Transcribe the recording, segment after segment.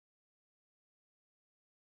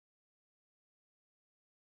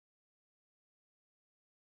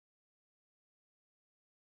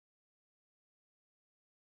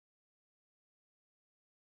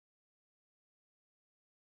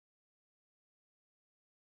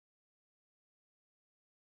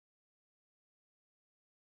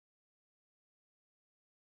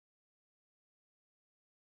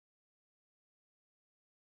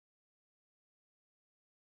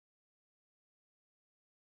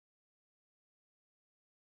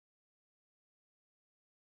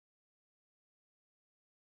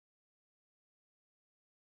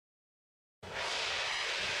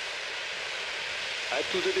À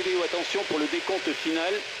tous deux DDO, attention pour le décompte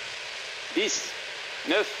final. 10,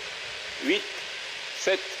 9, 8,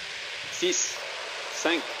 7, 6,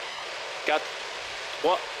 5, 4,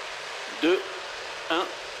 3, 2, 1,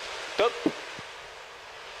 top.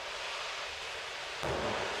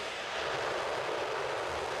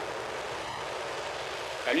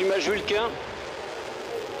 Allumage Vulcain,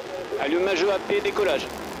 allumage EAP, décollage.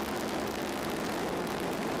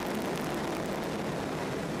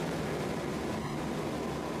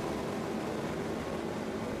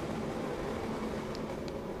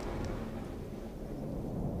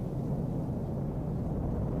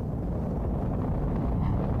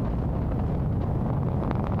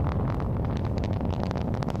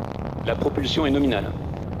 La propulsion est nominale.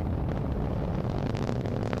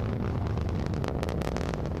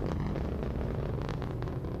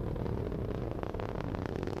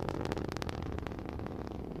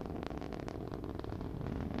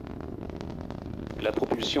 La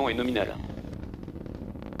propulsion est nominale.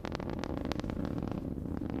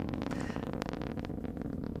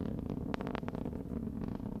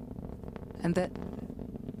 And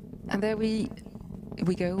there we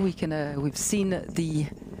go. We've seen the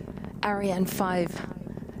Ariane 5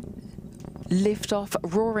 lift off,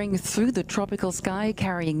 roaring through the tropical sky,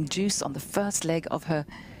 carrying Juice on the first leg of her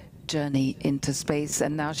journey into space.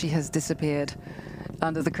 And now she has disappeared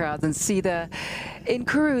under the crowd. And see there, in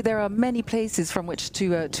Kourou, there are many places from which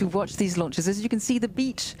to watch these launches. As you can see, the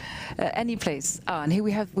beach, any place. And here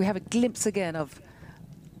we have a glimpse again of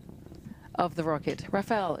the rocket.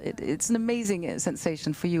 Raphael, it's an amazing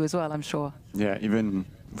sensation for you as well, I'm sure. Yeah, even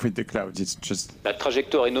with the clouds, it's just... La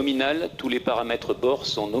trajectoire est nominale, tous les paramètres bord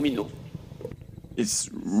sont nominaux. It's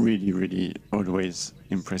really, really always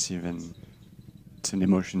impressive, and it's an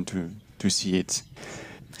emotion to see it.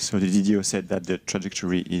 So the DDO said that the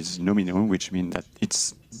trajectory is nominal, which means that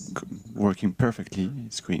it's working perfectly,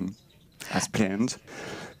 it's going as planned.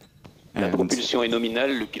 La propulsion est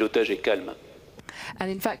nominale, le pilotage est calme. And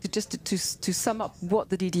in fact, just to sum up what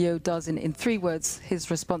the DDO does in 3 words, his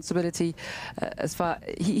responsibility,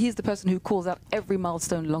 he's the person who calls out every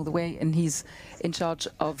milestone along the way, and he's in charge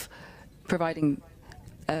of providing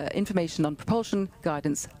information on propulsion,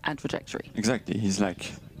 guidance, and trajectory. Exactly, he's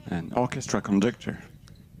like an orchestra conductor,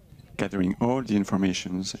 gathering all the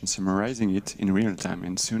information and summarizing it in real time,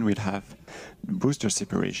 and soon we'll have booster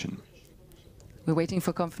separation. We're waiting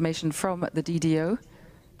for confirmation from the DDO.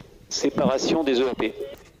 Séparation des EAP.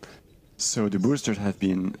 So the boosters have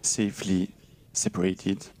been safely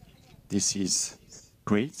separated. This is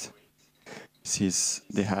great.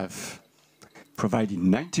 They have provided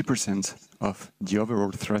 90% of the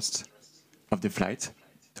overall thrust of the flight,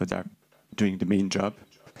 so they're doing the main job.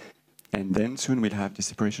 And then soon we'll have the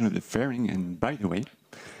separation of the fairing. And by the way,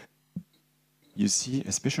 you see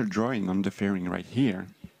a special drawing on the fairing right here.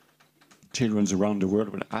 Children around the world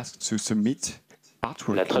will ask to submit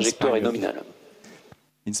artwork La trajectoire est nominale.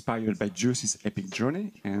 Inspired by Juice's epic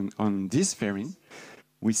journey, and on this fairing,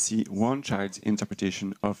 we see one child's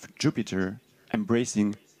interpretation of Jupiter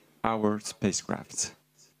embracing our spacecraft.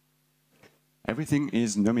 Everything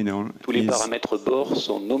is nominal. Tous les paramètres bord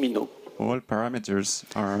sont nominaux. All parameters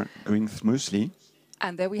are going smoothly.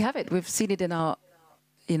 And there we have it. We've seen it in our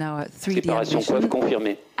 3D Séparation animation, coiffe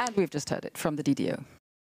confirmée. and we've just heard it from the DDO.